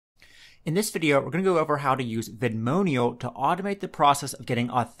In this video, we're going to go over how to use Testimonial to automate the process of getting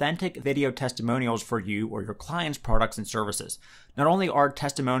authentic video testimonials for you or your clients' products and services. Not only are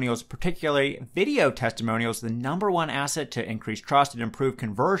testimonials, particularly video testimonials, the #1 asset to increase trust and improve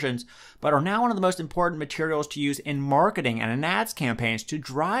conversions, but are now one of the most important materials to use in marketing and in ads campaigns to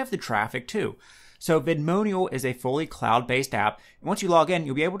drive the traffic too. So Testimonial is a fully cloud-based app, and once you log in,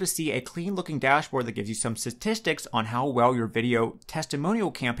 you'll be able to see a clean-looking dashboard that gives you some statistics on how well your video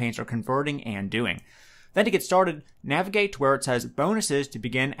testimonial campaigns are converting and doing. Then to get started, navigate to where it says bonuses to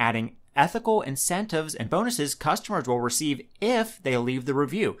begin adding ethical incentives and bonuses customers will receive if they leave the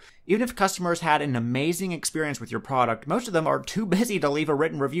review. Even if customers had an amazing experience with your product, most of them are too busy to leave a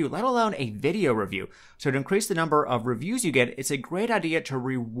written review, let alone a video review. So to increase the number of reviews you get, it's a great idea to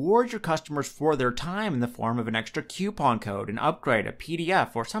reward your customers for their time in the form of an extra coupon code, an upgrade, a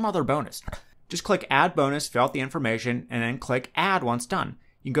PDF, or some other bonus. Just click Add Bonus, fill out the information, and then click Add once done.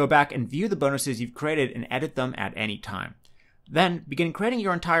 You can go back and view the bonuses you've created and edit them at any time. Then begin creating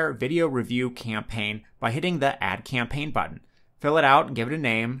your entire video review campaign by hitting the Add Campaign button. Fill it out and give it a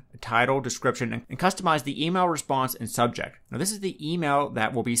name, a title, description, and customize the email response and subject. Now this is the email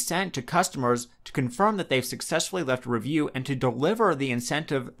that will be sent to customers to confirm that they've successfully left a review and to deliver the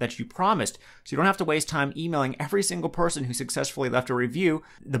incentive that you promised, so you don't have to waste time emailing every single person who successfully left a review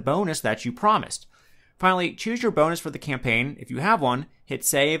the bonus that you promised. Finally, choose your bonus for the campaign. If you have one, hit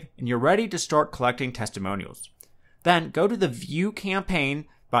save, and you're ready to start collecting testimonials. Then go to the View Campaign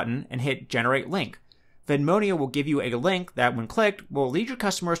button and hit Generate Link. Testimonial will give you a link that, when clicked, will lead your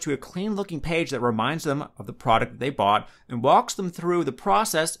customers to a clean-looking page that reminds them of the product that they bought and walks them through the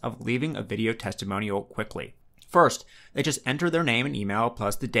process of leaving a video testimonial quickly. First, they just enter their name and email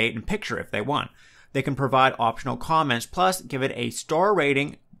plus the date and picture if they want. They can provide optional comments plus give it a star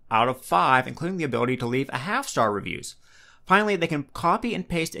rating out of 5, including the ability to leave a half-star reviews. Finally, they can copy and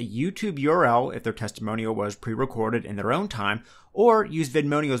paste a YouTube URL if their testimonial was pre-recorded in their own time, or use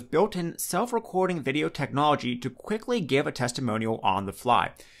Testimonial's built-in self-recording video technology to quickly give a testimonial on the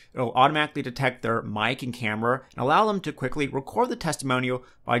fly. It'll automatically detect their mic and camera and allow them to quickly record the testimonial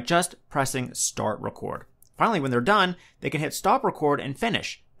by just pressing Start Record. Finally, when they're done, they can hit Stop Record and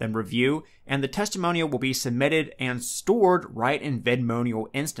finish, then review, and the testimonial will be submitted and stored right in Testimonial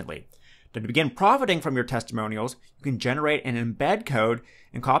instantly. To begin profiting from your testimonials, you can generate an embed code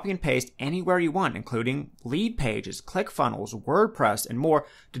and copy and paste anywhere you want, including lead pages, ClickFunnels, WordPress, and more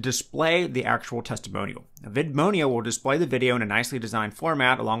to display the actual testimonial. Now, Testimonial will display the video in a nicely designed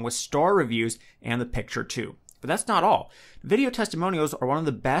format along with star reviews and the picture too. But that's not all. Video testimonials are one of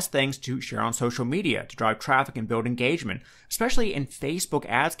the best things to share on social media to drive traffic and build engagement, especially in Facebook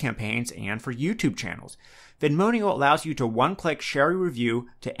ads campaigns and for YouTube channels. Testimonial allows you to one-click share your review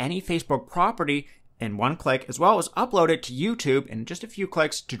to any Facebook property in one click, as well as upload it to YouTube in just a few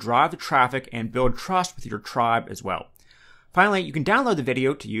clicks to drive the traffic and build trust with your tribe as well. Finally, you can download the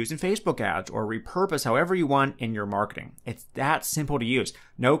video to use in Facebook ads or repurpose however you want in your marketing. It's that simple to use.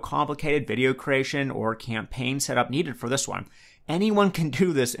 No complicated video creation or campaign setup needed for this one. Anyone can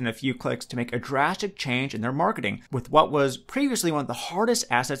do this in a few clicks to make a drastic change in their marketing with what was previously one of the hardest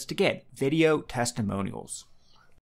assets to get, video testimonials.